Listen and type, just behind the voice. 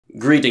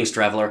Greetings,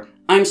 traveler.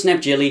 I'm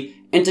SnapJelly,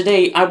 and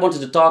today I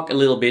wanted to talk a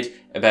little bit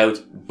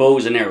about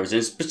bows and arrows,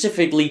 and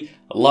specifically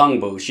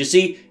longbows. You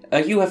see,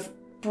 you have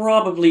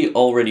probably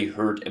already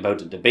heard about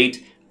the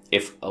debate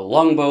if a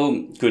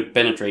longbow could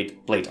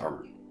penetrate plate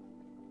armor.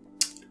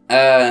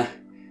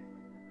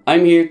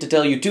 I'm here to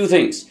tell you two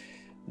things.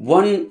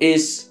 One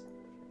is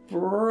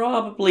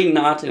probably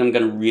not, and I'm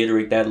gonna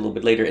reiterate that a little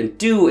bit later, and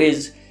two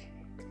is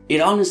it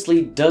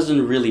honestly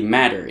doesn't really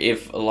matter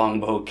if a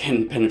longbow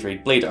can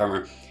penetrate plate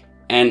armor.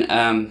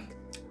 And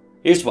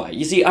here's why.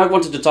 You see, I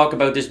wanted to talk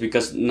about this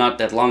because not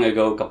that long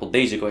ago, a couple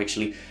days ago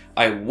actually,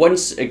 I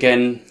once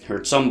again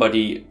heard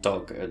somebody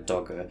talk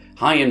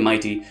high and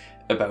mighty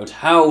about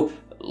how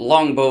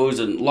longbows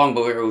and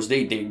longbow arrows,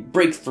 they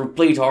break through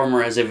plate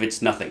armor as if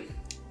it's nothing.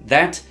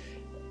 That,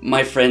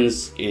 my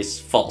friends, is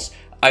false.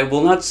 I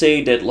will not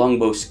say that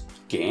longbows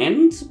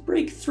can't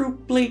break through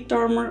plate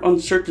armor on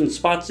certain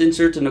spots in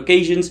certain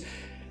occasions,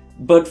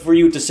 but for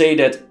you to say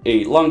that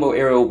a longbow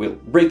arrow will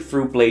break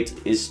through plate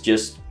is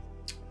just,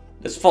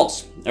 that's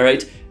false,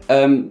 alright?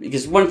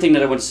 Because one thing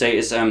that I want to say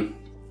is,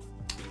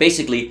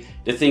 basically,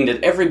 the thing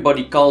that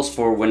everybody calls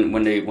for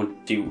when they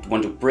want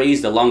to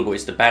praise the longbow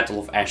is the Battle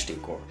of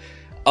Agincourt.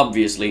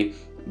 Obviously,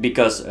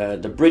 because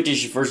the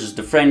British versus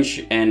the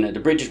French, and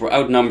the British were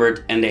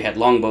outnumbered, and they had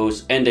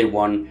longbows, and they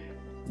won.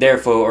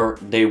 Therefore,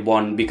 they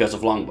won because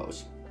of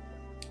longbows.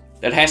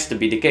 That has to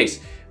be the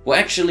case. Well,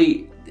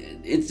 actually,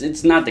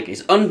 it's not the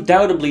case.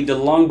 Undoubtedly, the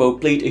longbow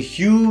played a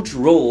huge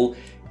role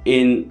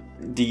in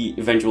the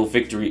eventual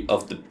victory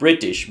of the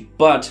British.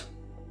 But,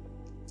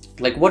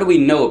 like, what do we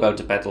know about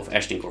the Battle of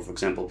Agincourt, for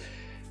example?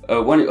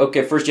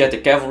 First you had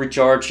the cavalry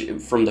charge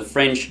from the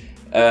French.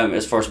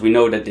 As far as we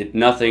know, that did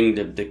nothing.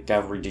 The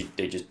cavalry,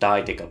 they just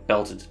died. They got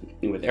pelted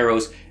with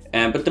arrows.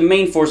 But the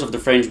main force of the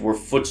French were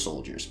foot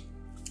soldiers.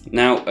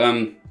 Now,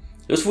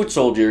 those foot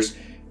soldiers,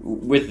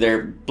 with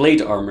their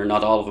plate armor,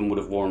 not all of them would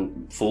have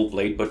worn full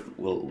plate, but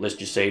well, let's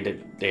just say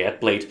that they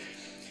had plate.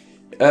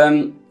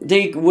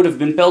 They would have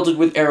been pelted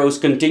with arrows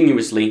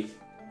continuously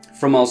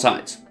from all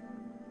sides,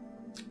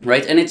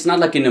 right? And it's not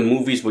like in the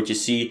movies. What you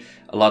see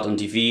a lot on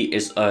TV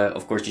is,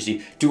 of course, you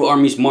see two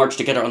armies march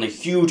together on a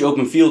huge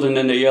open field, and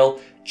then they yell,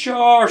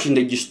 "Charge!" and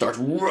they just start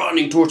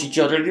running towards each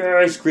other,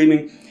 yeah,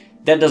 screaming.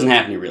 That doesn't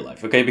happen in real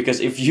life, okay?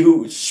 Because if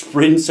you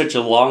sprint such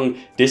a long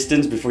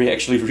distance before you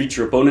actually reach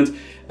your opponent,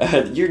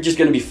 you're just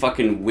gonna be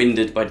fucking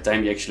winded by the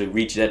time you actually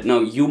reach that.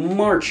 No, you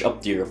march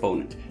up to your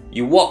opponent.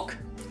 You walk,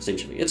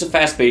 essentially. It's a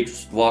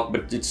fast-paced walk,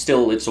 but it's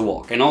a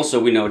walk. And also,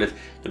 we know that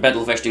the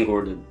Battle of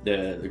Agincourt,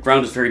 the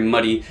ground is very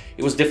muddy.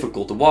 It was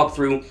difficult to walk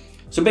through.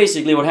 So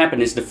basically what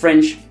happened is the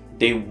French,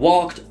 they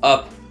walked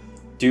up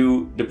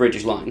to the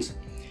British lines.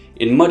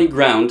 In muddy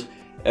ground,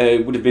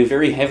 it would have been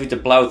very heavy to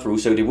plow through,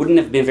 so they wouldn't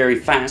have been very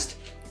fast,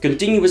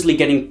 continuously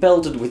getting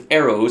pelted with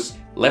arrows,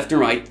 left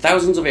and right,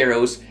 thousands of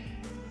arrows,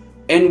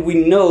 and we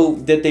know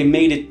that they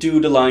made it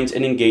to the lines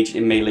and engaged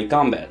in melee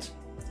combat.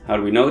 How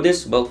do we know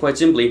this? Well, quite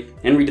simply,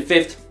 Henry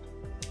V,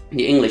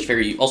 the English,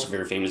 also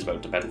very famous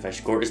about the Battle of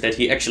Agincourt, is that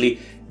he actually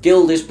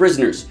killed his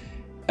prisoners,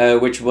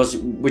 which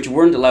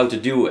weren't allowed to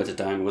do at the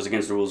time. It was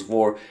against the rules of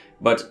war.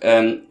 But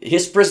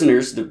his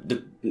prisoners,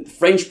 the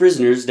French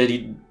prisoners,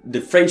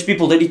 the French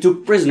people that he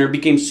took prisoner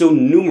became so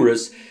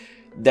numerous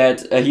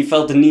that he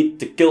felt the need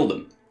to kill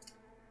them.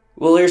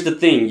 Well, here's the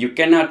thing: you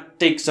cannot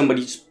take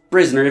somebody's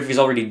prisoner if he's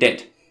already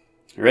dead,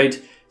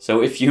 right?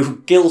 So if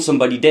you kill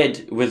somebody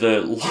dead with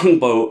a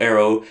longbow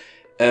arrow,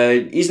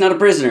 he's not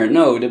a prisoner.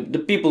 No, the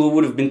people who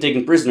would have been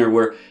taken prisoner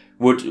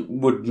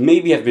would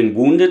maybe have been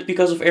wounded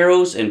because of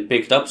arrows and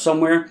picked up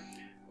somewhere,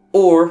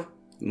 or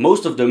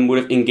most of them would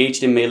have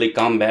engaged in melee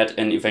combat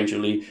and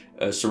eventually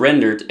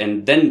surrendered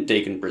and then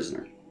taken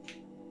prisoner.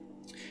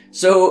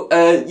 So,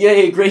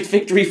 yay, great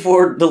victory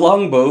for the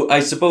longbow,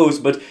 I suppose,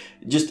 but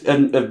just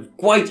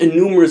quite a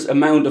numerous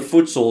amount of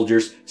foot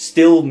soldiers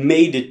still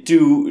made it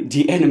to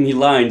the enemy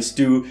lines,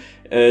 to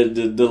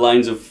the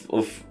lines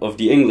of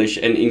the English,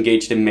 and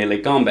engaged in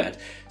melee combat.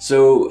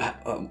 So,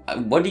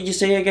 what did you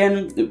say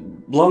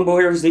again? Longbow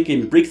arrows, they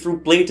can break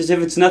through plate as if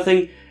it's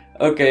nothing?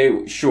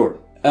 Okay, sure.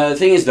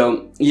 Thing is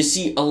though, you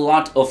see a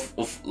lot of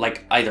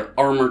like either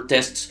armor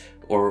tests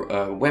or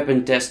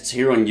weapon tests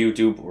here on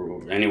YouTube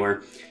or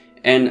anywhere,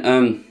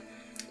 and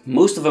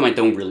most of them I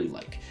don't really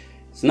like.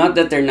 It's not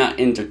that they're not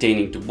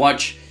entertaining to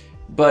watch,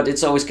 but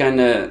it's always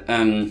kind of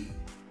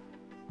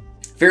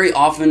very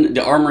often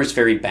the armor is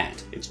very bad.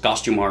 It's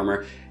costume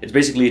armor. It's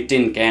basically a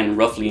tin can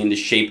roughly in the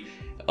shape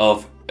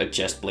of a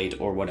chest plate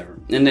or whatever,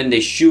 and then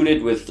they shoot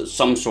it with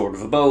some sort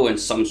of a bow and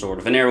some sort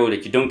of an arrow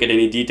that you don't get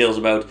any details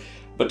about,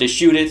 but they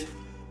shoot it.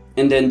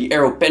 And then the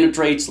arrow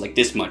penetrates like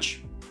this much.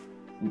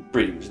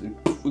 Pretty much,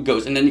 it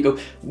goes, and then you go,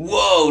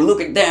 whoa,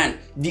 look at that!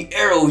 The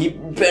arrow, he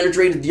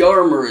penetrated the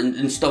armor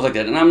and stuff like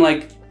that. And I'm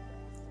like,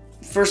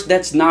 first,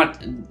 that's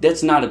not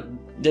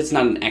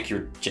an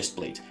accurate chest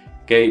plate.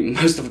 Okay,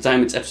 most of the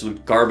time it's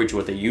absolute garbage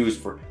what they use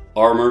for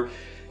armor.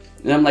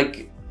 And I'm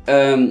like,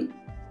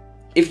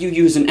 if you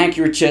use an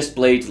accurate chest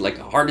plate like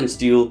a hardened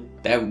steel,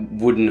 that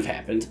wouldn't have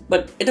happened.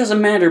 But it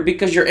doesn't matter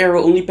because your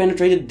arrow only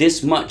penetrated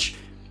this much.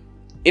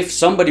 if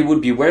somebody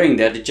would be wearing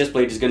that, the chest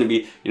plate is going to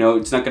be, you know,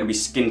 it's not going to be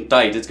skin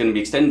tight, it's going to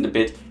be extended a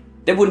bit.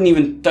 That wouldn't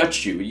even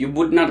touch you. You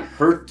would not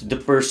hurt the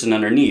person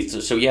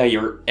underneath. So yeah,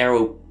 your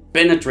arrow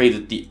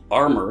penetrated the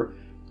armor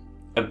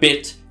a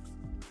bit,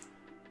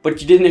 but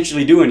you didn't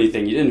actually do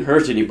anything. You didn't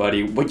hurt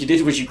anybody. What you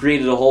did was you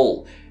created a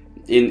hole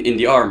in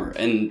the armor,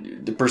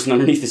 and the person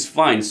underneath is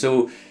fine.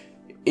 So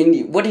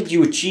what did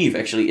you achieve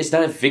actually? Is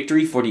that a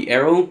victory for the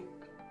arrow?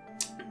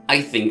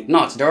 I think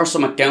not. There are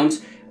some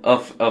accounts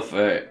of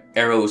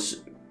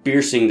arrows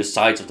piercing the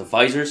sides of the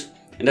visors,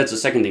 and that's the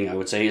second thing I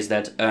would say, is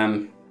that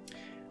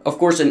of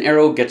course an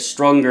arrow gets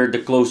stronger the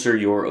closer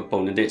your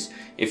opponent is.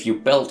 If you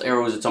pelt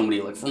arrows at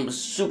somebody like from a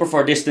super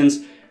far distance,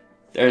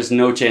 there's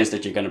no chance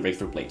that you're gonna break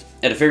through plate.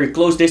 At a very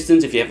close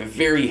distance, if you have a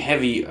very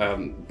heavy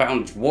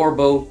bound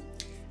warbow,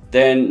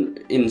 then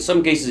in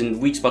some cases in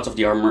weak spots of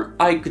the armor,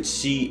 I could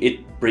see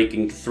it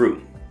breaking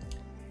through.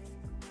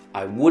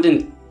 I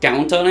wouldn't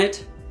count on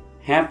it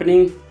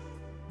happening,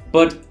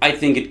 but I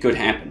think it could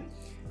happen.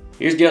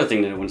 Here's the other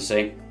thing that I want to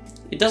say.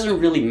 It doesn't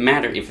really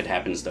matter if it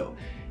happens though,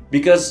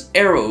 because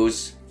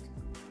arrows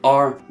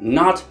are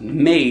not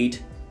made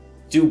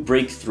to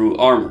break through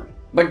armor.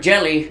 But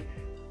Jelly,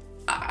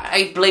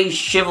 I play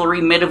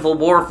Chivalry Medieval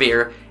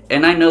Warfare,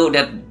 and I know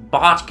that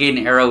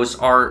bodkin arrows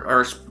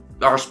are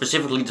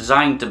specifically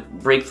designed to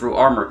break through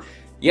armor.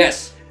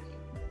 Yes,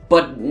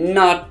 but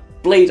not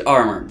plate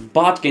armor.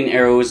 Bodkin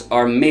arrows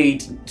are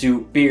made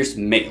to pierce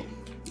mail,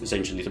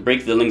 essentially, to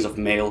break the links of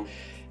mail.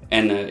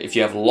 And if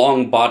you have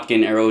long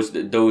bodkin arrows,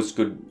 those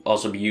could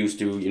also be used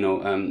to, you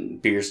know,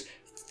 pierce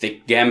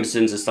thick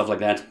gambesons and stuff like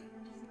that.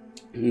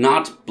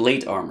 Not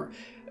plate armor.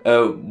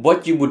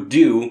 What you would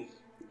do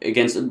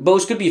against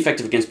bows could be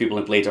effective against people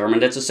in plate armor,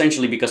 and that's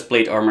essentially because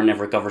plate armor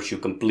never covers you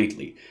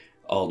completely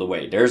all the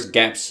way. There's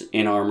gaps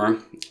in armor,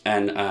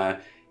 and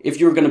if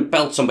you're gonna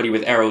pelt somebody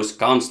with arrows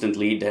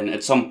constantly, then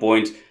at some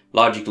point,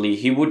 logically,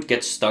 he would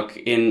get stuck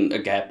in a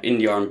gap in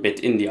the armpit,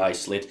 in the eye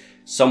slit,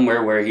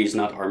 somewhere where he's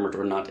not armored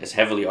or not as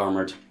heavily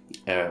armored,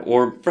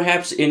 or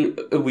perhaps in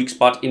a weak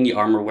spot in the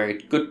armor where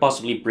it could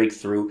possibly break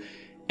through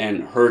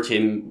and hurt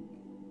him.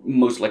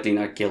 Most likely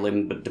not kill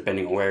him, but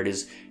depending on where it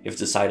is, if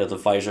the side of the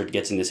visor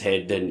gets in his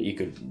head, then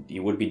he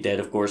would be dead,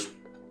 of course.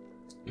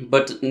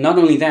 But not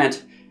only that,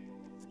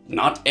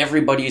 not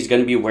everybody is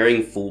going to be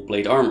wearing full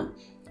plate armor,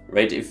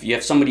 right? If you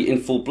have somebody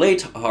in full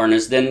plate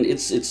harness, then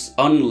it's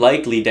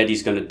unlikely that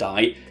he's going to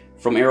die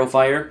from arrow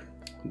fire.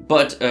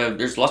 But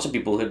there's lots of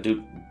people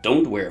who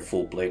don't wear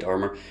full plate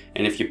armor,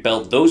 and if you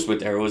pelt those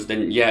with arrows,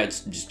 then yeah,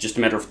 it's just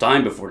a matter of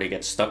time before they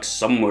get stuck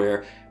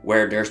somewhere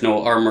where there's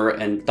no armor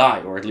and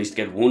die, or at least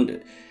get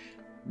wounded.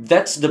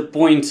 That's the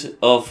point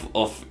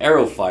of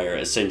arrow fire,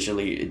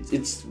 essentially.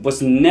 It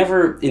was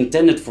never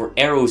intended for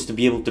arrows to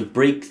be able to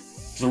break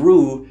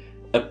through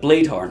a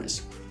plate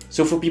harness.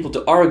 So for people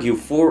to argue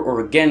for or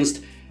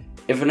against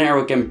if an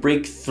arrow can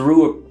break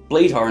through a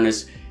plate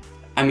harness,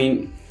 I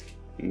mean,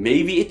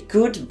 maybe it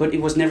could, but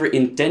it was never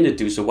intended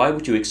to, so why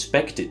would you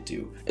expect it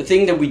to? A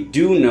thing that we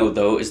do know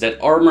though is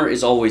that armor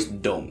is always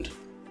domed,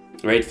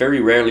 right?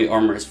 Very rarely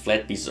armor is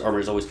flat pieces,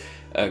 armor is always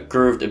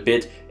curved a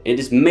bit. It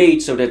is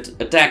made so that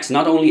attacks,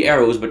 not only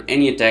arrows, but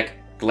any attack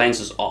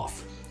glances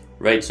off,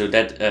 right? So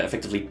that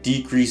effectively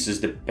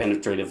decreases the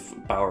penetrative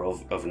power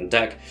of an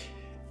attack,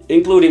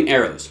 including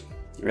arrows,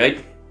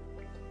 right?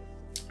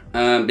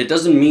 It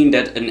doesn't mean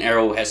that an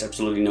arrow has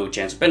absolutely no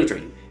chance of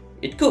penetrating.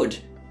 It could,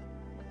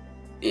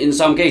 in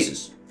some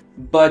cases.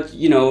 But,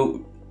 you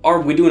know,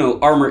 we do know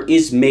armor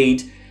is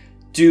made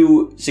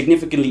to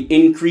significantly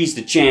increase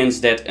the chance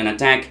that an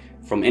attack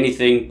from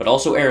anything, but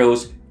also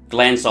arrows,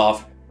 glance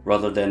off,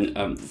 rather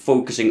than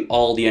focusing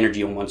all the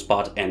energy on one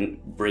spot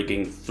and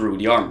breaking through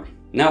the armor.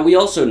 Now, we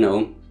also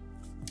know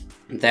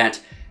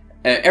that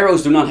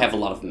arrows do not have a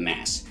lot of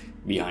mass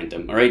behind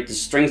them, alright? The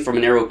strength from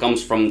an arrow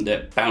comes from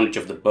the poundage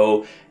of the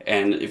bow,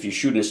 and if you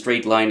shoot in a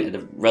straight line at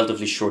a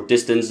relatively short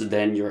distance,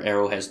 then your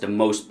arrow has the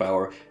most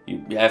power.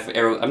 You have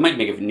arrow. I might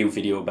make a new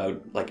video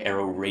about like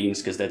arrow range,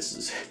 because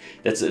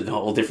that's a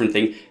whole different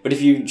thing. But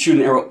if you shoot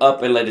an arrow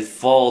up and let it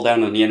fall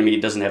down on the enemy,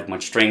 it doesn't have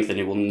much strength, and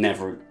it will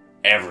never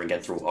ever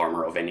get through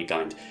armor of any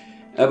kind.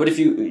 But if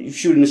you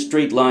shoot in a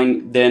straight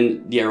line,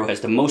 then the arrow has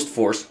the most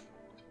force,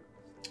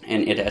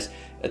 and it has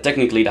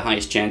technically the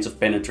highest chance of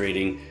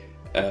penetrating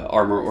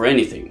armor or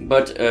anything.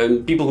 But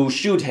people who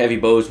shoot heavy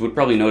bows would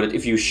probably know that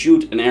if you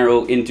shoot an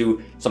arrow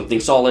into something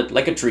solid,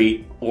 like a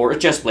tree or a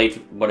chest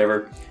plate,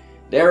 whatever,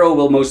 the arrow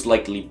will most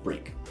likely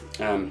break.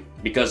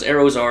 Because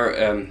arrows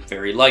are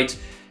very light,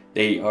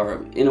 they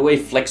are in a way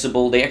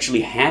flexible. They actually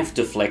have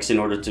to flex in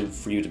order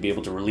for you to be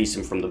able to release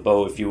them from the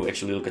bow. If you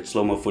actually look at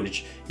slow-mo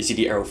footage, you see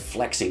the arrow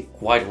flexing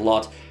quite a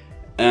lot.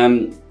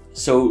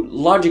 So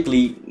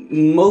logically,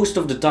 most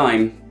of the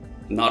time,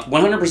 not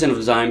 100% of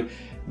the time,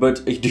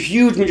 but the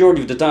huge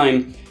majority of the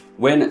time,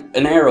 when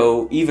an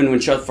arrow, even when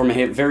shot from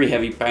a very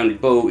heavy pounded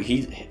bow,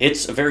 he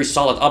hits a very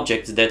solid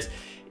object that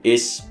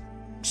is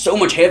so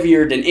much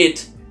heavier than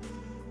it,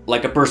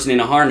 like a person in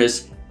a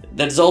harness,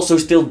 that is also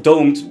still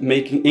domed,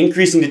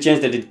 increasing the chance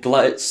that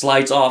it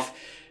slides off,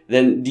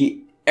 then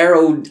the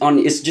arrow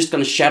is just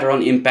gonna shatter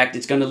on impact,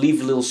 it's gonna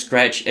leave a little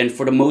scratch, and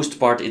for the most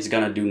part it's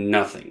gonna do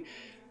nothing.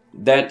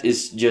 That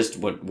is just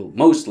what will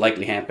most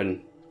likely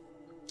happen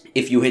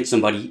if you hit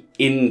somebody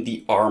in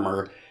the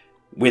armor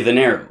with an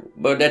arrow.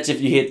 But that's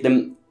if you hit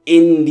them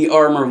in the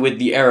armor with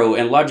the arrow,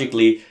 and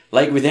logically,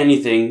 like with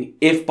anything,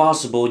 if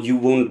possible, you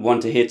won't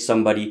want to hit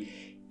somebody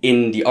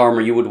in the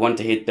armor, you would want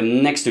to hit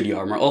them next to the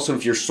armor. Also,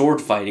 if you're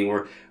sword fighting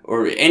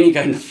or any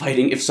kind of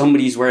fighting, if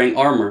somebody's wearing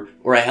armor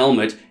or a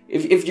helmet,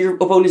 if your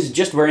opponent is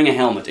just wearing a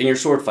helmet and you're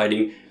sword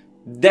fighting,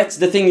 that's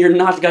the thing you're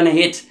not gonna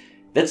hit.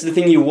 That's the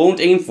thing you won't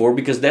aim for,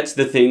 because that's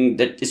the thing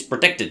that is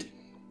protected.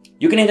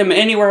 You can hit him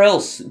anywhere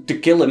else to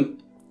kill him,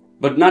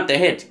 but not the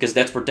head, because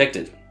that's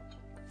protected.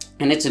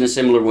 And it's in a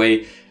similar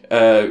way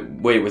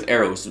with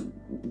arrows.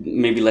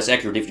 Maybe less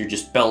accurate if you're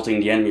just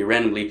pelting the enemy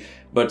randomly,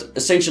 but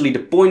essentially the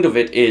point of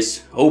it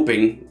is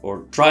hoping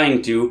or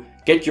trying to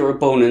get your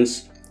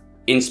opponents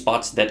in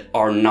spots that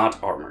are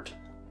not armored,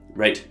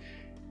 right?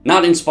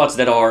 Not in spots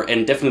that are,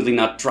 and definitely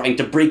not trying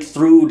to break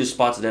through the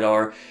spots that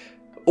are.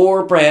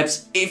 Or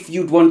perhaps, if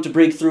you'd want to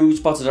break through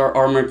spots that are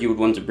armored, you would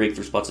want to break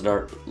through spots that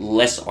are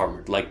less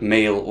armored, like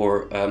mail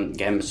or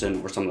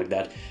gambeson or something like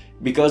that.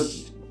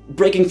 Because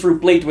breaking through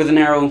plate with an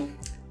arrow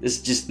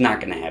is just not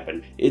gonna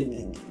happen.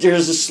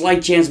 There's a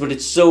slight chance, but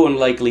it's so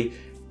unlikely,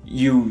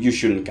 you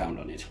shouldn't count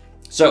on it.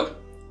 So,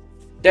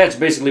 that's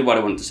basically what I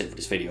wanted to say for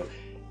this video.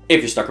 If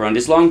you're stuck around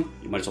this long,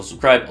 you might as well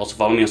subscribe. Also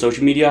follow me on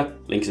social media,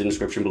 links in the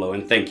description below,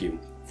 and thank you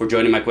for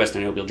joining my quest,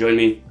 and I hope you'll join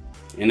me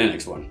in the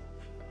next one.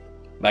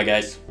 Bye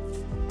guys.